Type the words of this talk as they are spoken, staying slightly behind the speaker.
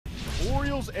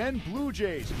Orioles and Blue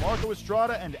Jays. Marco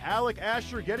Estrada and Alec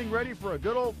Asher getting ready for a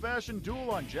good old-fashioned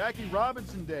duel on Jackie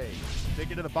Robinson Day.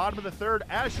 Taking to the bottom of the third,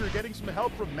 Asher getting some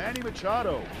help from Manny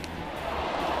Machado.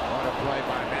 What a play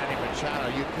by Manny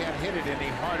Machado. You can't hit it any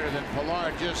harder than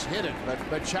Pilar just hit it, but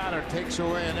Machado takes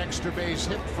away an extra base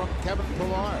hit from Kevin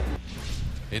Pilar.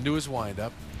 Into his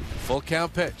windup, full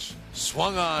count pitch,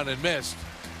 swung on and missed.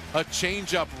 A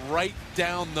changeup right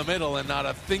down the middle and not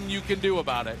a thing you can do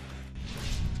about it.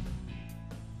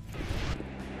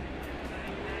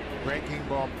 Breaking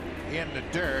ball in the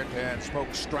dirt, and Smoke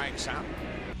strikes out.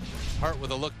 Hart with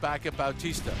a look back at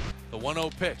Bautista. The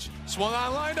 1-0 pitch. Swung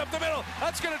on, lined up the middle.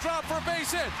 That's going to drop for a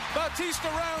base hit. Bautista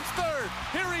rounds third.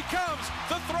 Here he comes.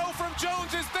 The throw from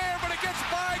Jones is there, but it gets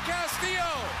by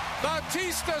Castillo.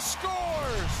 Bautista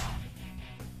scores.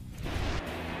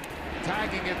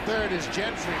 Tagging at third is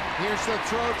Gentry. Here's the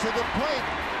throw to the plate.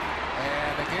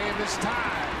 And the game is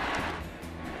tied.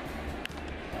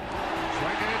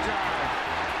 Swinging a drive.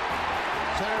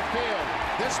 Center field.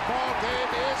 This ball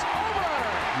game is over.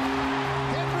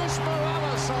 Kendrys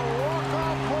Morales, a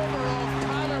walk-off homer of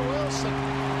Tyler Wilson.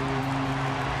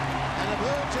 And the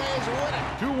Blue Jays win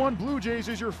it. 2-1 Blue Jays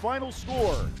is your final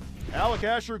score. Alec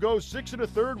Asher goes 6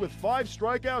 1/3 with 5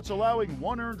 strikeouts, allowing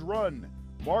 1 earned run.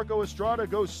 Marco Estrada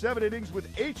goes 7 innings with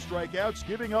 8 strikeouts,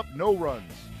 giving up no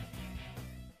runs.